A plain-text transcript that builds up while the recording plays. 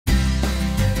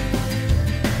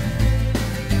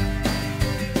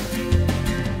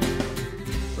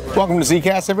Welcome to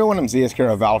ZKast, everyone. I'm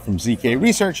ZS Val from ZK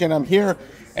Research, and I'm here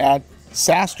at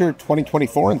SaaStr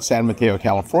 2024 in San Mateo,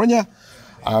 California.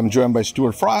 I'm joined by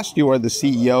Stuart Frost. You are the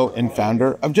CEO and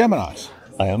founder of Geminos.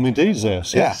 I am indeed,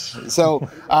 yes. Yeah. So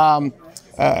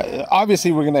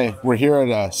obviously we're here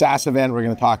at a SaaS event. We're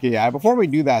going to talk AI. Before we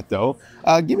do that, though,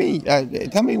 tell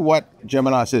me what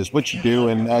Geminos is, what you do,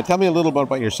 and tell me a little bit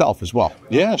about yourself as well.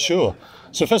 Yeah, sure.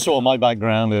 So first of all, my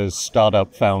background is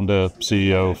startup founder,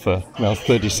 CEO for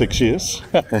 36 years.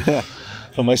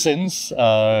 For my sins,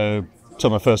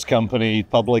 took my first company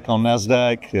public on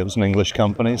NASDAQ. It was an English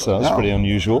company, so that's pretty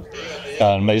unusual.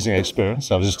 An amazing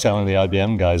experience. I was just telling the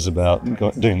IBM guys about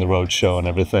doing the road show and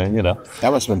everything, you know. That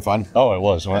must have been fun. Oh, it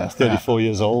was. I was 34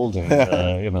 years old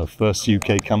and, first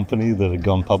UK company that had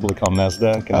gone public on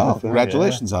NASDAQ. And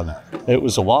congratulations on that. It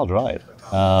was a wild ride.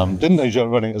 Didn't enjoy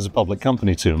running it as a public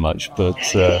company too much, but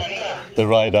the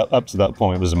ride up to that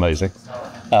point was amazing.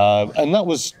 And that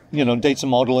was, data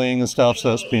modeling and stuff, so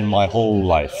that's been my whole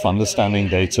life, understanding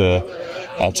data,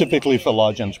 typically for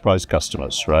large enterprise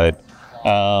customers, right?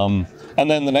 And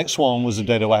then the next one was a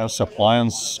data warehouse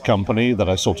appliance company that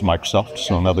I sold to Microsoft,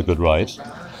 so another good ride.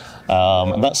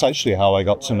 And that's actually how I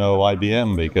got to know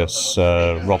IBM, because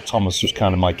Rob Thomas was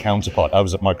kind of my counterpart. I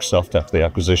was at Microsoft after the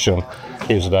acquisition.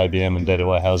 He was at IBM in data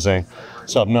warehousing.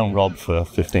 So I've known Rob for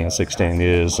 15, 16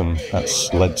 years, and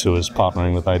that's led to us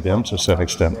partnering with IBM to a certain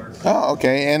extent. Oh,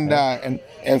 okay.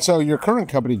 And so your current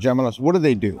company, Geminos, what do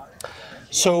they do?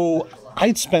 So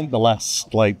I'd spent the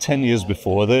last 10 years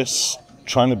before this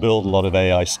trying to build a lot of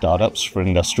AI startups for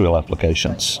industrial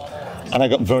applications. And I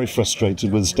got very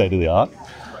frustrated with the state of the art.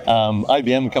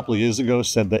 IBM a couple of years ago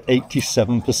said that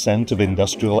 87% of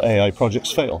industrial AI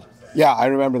projects fail. Yeah, I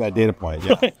remember that data point.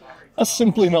 Yeah. That's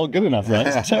simply not good enough, right?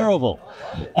 It's terrible.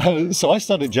 So I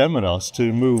started Geminos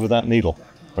to move with that needle,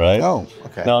 right? Oh,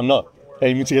 okay. Now, I'm not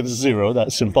aiming to get it to zero.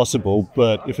 That's impossible.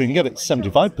 But if we can get it to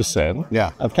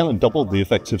 75%, I've kind of doubled the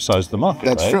effective size of the market.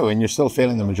 That's right? true, and you're still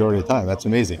failing the majority of the time. That's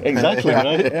amazing. Exactly,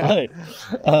 right?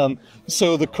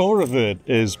 So the core of it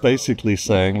is basically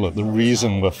saying, look, the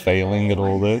reason we're failing at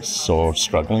all this or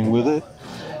struggling with it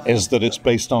is that it's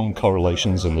based on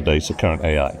correlations in the data, current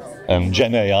AI. And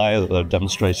Gen AI that they're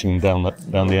demonstrating down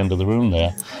the end of the room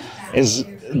there is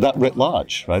that writ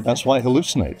large, right? That's why it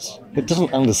hallucinates. It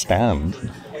doesn't understand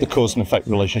the cause and effect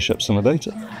relationships in the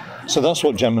data. So that's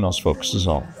what Geminos focuses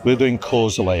on. We're doing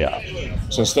causal AI.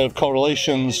 So instead of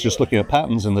correlations, just looking at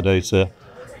patterns in the data,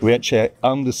 we actually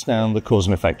understand the cause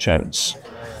and effect chains.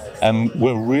 And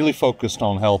we're really focused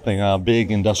on helping our big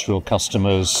industrial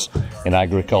customers in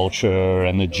agriculture,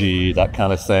 energy, that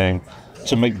kind of thing,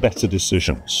 to make better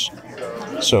decisions.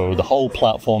 So the whole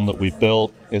platform that we've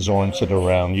built is oriented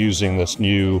around using this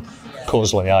new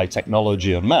causal AI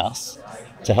technology and math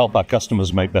to help our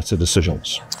customers make better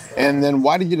decisions. And then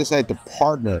why did you decide to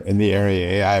partner in the area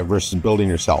of AI versus building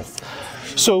yourself?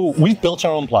 So we've built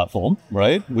our own platform,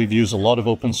 right? We've used a lot of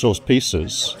open source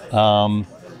pieces.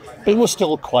 But we're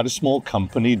still quite a small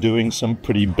company doing some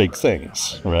pretty big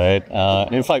things, right?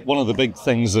 And in fact, one of the big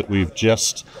things that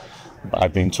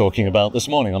I've been talking about this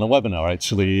morning on a webinar,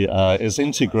 actually, is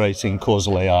integrating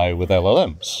causal AI with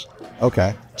LLMs.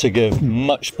 Okay. To give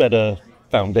much better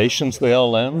foundation to the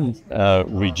LLM,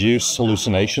 reduce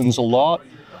hallucinations a lot,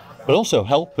 but also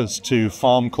help us to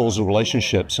farm causal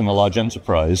relationships in a large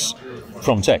enterprise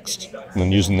from text,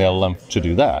 and using the LLM to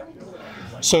do that.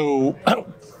 So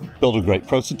build a great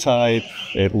prototype.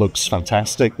 It looks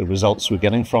fantastic. The results we're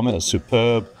getting from it are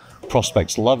superb.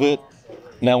 Prospects love it.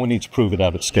 Now we need to prove it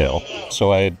out at scale.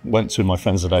 So I went to my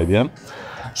friends at IBM,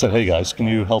 said, hey guys, can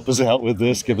you help us out with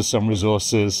this? Give us some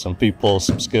resources, some people,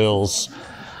 some skills.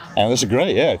 And it's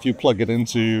great, if you plug it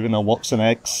into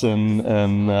watsonx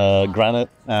and Granite,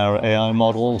 our AI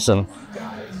models. And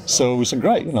so we said,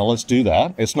 great, let's do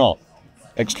that. It's not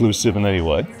exclusive in any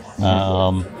way.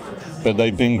 But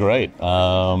they've been great.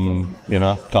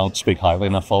 Can't speak highly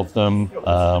enough of them,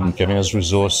 giving us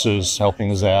resources,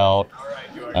 helping us out,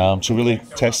 to really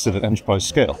test it at enterprise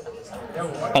scale.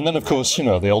 And then, of course,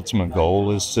 the ultimate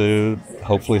goal is to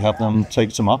hopefully have them take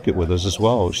it to market with us as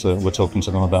well, which we're talking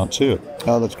to them about too.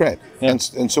 Oh, that's great. Yeah.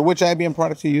 And so which IBM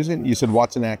products are you using? You said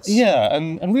watsonx. Yeah,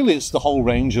 and really it's the whole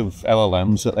range of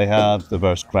LLMs that they have, the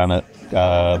various Granite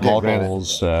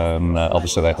models,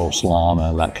 obviously they host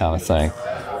Llama, that kind of thing.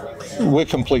 We're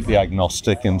completely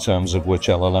agnostic in terms of which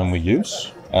LLM we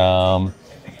use.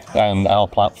 And our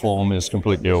platform is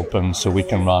completely open, so we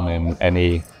can run in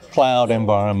any cloud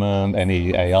environment,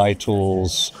 any AI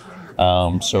tools.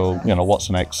 So,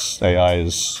 watsonx AI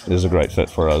is a great fit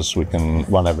for us. We can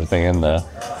run everything in there.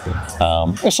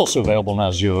 It's also available in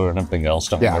Azure and everything else,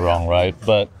 don't get me wrong, right?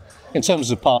 But in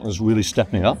terms of partners really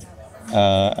stepping up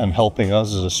and helping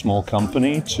us as a small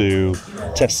company to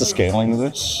test the scaling of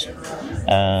this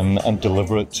and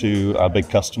deliver it to our big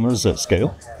customers at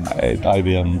scale.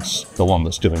 IBM's the one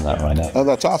that's doing that right now. Oh,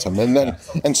 that's awesome.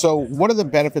 And so what are the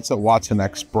benefits that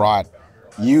watsonx brought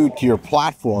you to your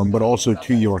platform, but also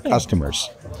to your customers?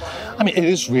 I mean, it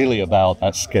is really about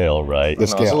that scale, right? The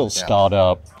scale, it's a little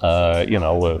startup,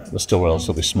 we're still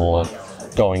relatively small,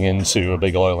 going into a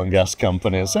big oil and gas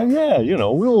company and saying,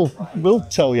 we'll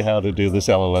tell you how to do this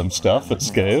LLM stuff at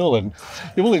scale, and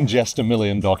it will ingest 1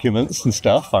 million documents and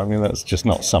stuff. I mean, that's just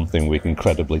not something we can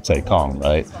credibly take on,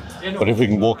 right? But if we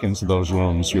can walk into those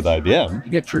rooms with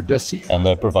IBM, and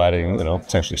they're providing,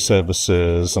 potentially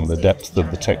services and the depth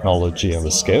of the technology and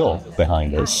the scale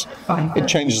behind us, it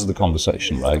changes the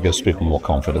conversation, right? It gives people more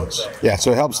confidence. Yeah,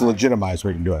 so it helps legitimize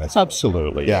what you're doing.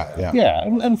 Absolutely. Yeah.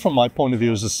 And from my point of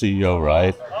view as a CEO, right?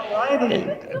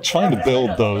 Trying to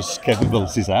build those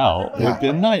capabilities out would be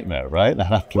a nightmare, right? I'd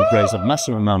have to raise a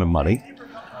massive amount of money.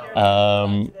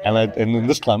 And in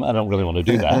this climate, I don't really want to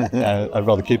do that. I'd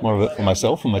rather keep more of it for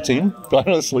myself and my team, quite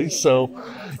honestly. So,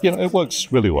 it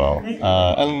works really well.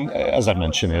 And as I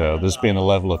mentioned, there's been a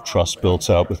level of trust built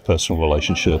up with personal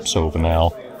relationships over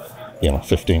now,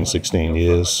 15, 16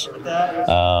 years.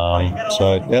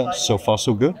 So far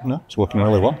so good. No, it's working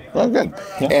really well. Oh, good.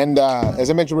 Yeah. And as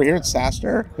I mentioned, we're here at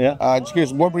SaaStr. Yeah. Just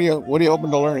curious, what are you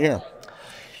hoping to learn here?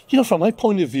 From my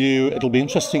point of view, it'll be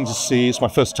interesting to see. It's my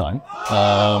first time.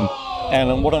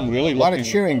 And what I'm really looking... A lot of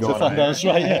cheering going on. That's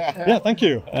right, yeah, thank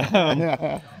you.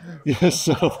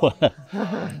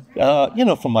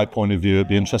 From my point of view, it'd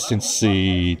be interesting to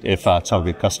see if our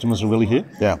target customers are really here.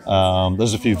 Yeah.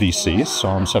 There's a few VCs, so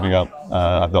I'm setting up,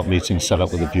 I've got meetings set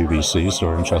up with a few VCs who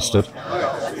are interested.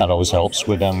 That always helps.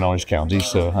 We're down in Orange County,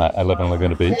 so I live in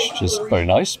Laguna Beach, which is very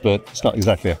nice, but it's not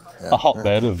exactly a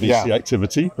hotbed of VC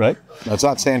activity, right? It's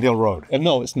not Sand Hill Road.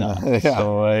 No, it's not.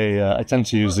 So I tend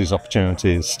to use these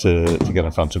opportunities to get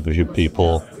in front of a few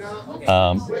people.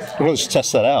 Really just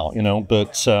test that out,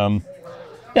 but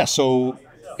so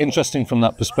interesting from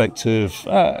that perspective,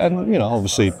 and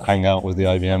obviously hang out with the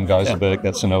IBM guys a bit,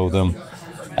 get to know them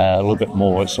a little bit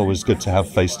more. It's always good to have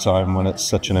FaceTime when it's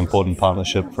such an important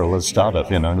partnership for a little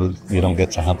startup. You don't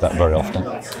get to have that very often.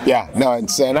 Yeah, no,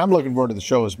 and I'm looking forward to the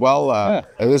show as well.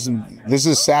 This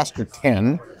is SaaStr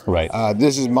 10. Right.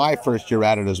 This is my first year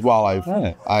at it as well. They've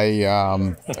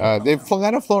kind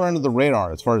of flown under the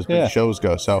radar as far as big shows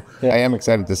go. So I am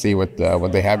excited to see what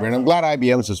they have here, and I'm glad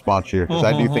IBM is a sponsor here because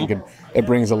I do think it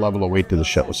brings a level of weight to the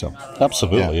show. So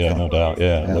absolutely, no doubt.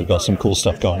 They've got some cool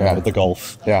stuff going on with the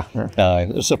golf. Yeah.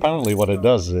 So apparently, what it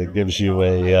does is it gives you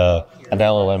an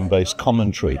LLM-based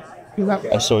commentary.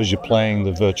 So as you're playing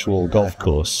the virtual golf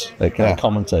course, it kind of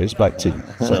commentates back to you.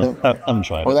 So I'm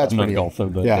trying it. Well, that's I'm not pretty a golfer,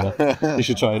 but you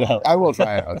should try it out. I will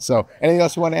try it out. So anything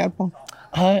else you want to add, Paul?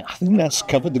 I think that's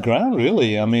covered the ground,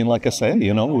 really. I mean, like I say,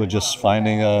 we're just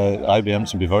finding IBM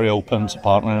to be very open to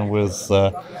partnering with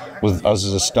us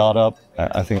as a startup.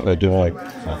 I think they're doing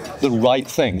the right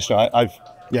things. So like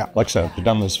I said, I've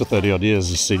done this for 30 odd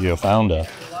years as CEO founder.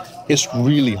 It's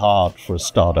really hard for a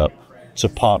startup to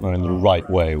partner in the right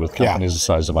way with companies the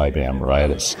size of IBM, right?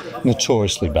 It's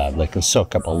notoriously bad. They can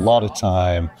soak up a lot of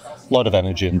time, a lot of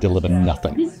energy, and deliver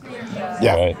nothing.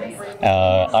 Yeah. Right?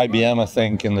 IBM, I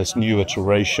think, in this new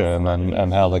iteration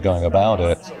and how they're going about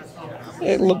it,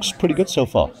 it looks pretty good so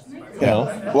far.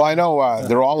 Well, I know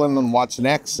they're all in on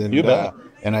watsonx, and you bet.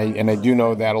 And I do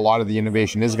know that a lot of the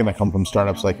innovation is going to come from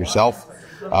startups like yourself.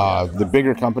 The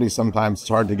bigger companies, sometimes it's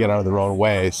hard to get out of their own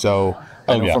way. So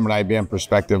I know from an IBM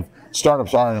perspective,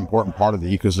 startups are an important part of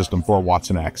the ecosystem for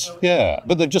watsonx. Yeah,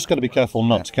 but they've just got to be careful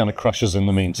not to kind of crush us in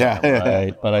the meantime,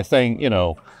 right? But I think,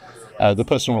 the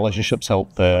personal relationships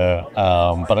help there.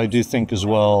 But I do think as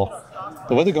well,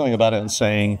 the way they're going about it and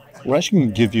saying, we're actually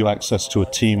going to give you access to a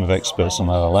team of experts on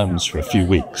LLMs for a few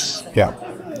weeks. Yeah.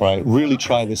 Right, really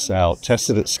try this out, test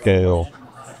it at scale,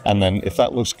 and then if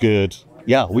that looks good,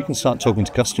 we can start talking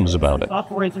to customers about it.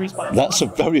 That's a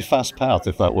very fast path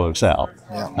if that works out.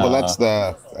 Yeah. Well, that's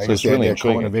the idea of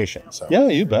co-innovation. So. Yeah,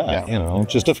 you bet.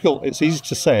 Just difficult. It's easy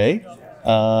to say,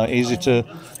 easy to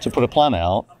put a plan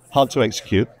out, hard to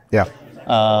execute. Yeah.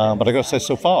 But I got to say,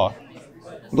 so far,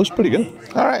 it looks pretty good.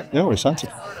 All right. Yeah, we're excited.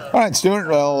 All right, Stuart.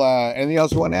 Well, anything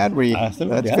else you want to add? That's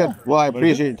good. Well, I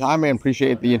appreciate your time and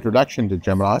appreciate the introduction to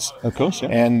Geminos. Of course, yeah.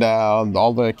 And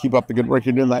keep up the good work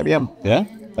you're doing at IBM. Yeah.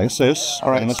 Thanks, Sis.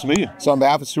 All right. Nice to meet you. So on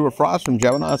behalf of Stuart Frost from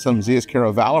Geminos, I'm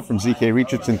ZKast from ZK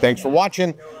Richardson. Thanks for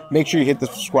watching. Make sure you hit the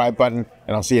subscribe button,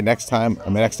 and I'll see you next time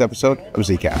on the next episode of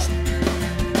ZKast.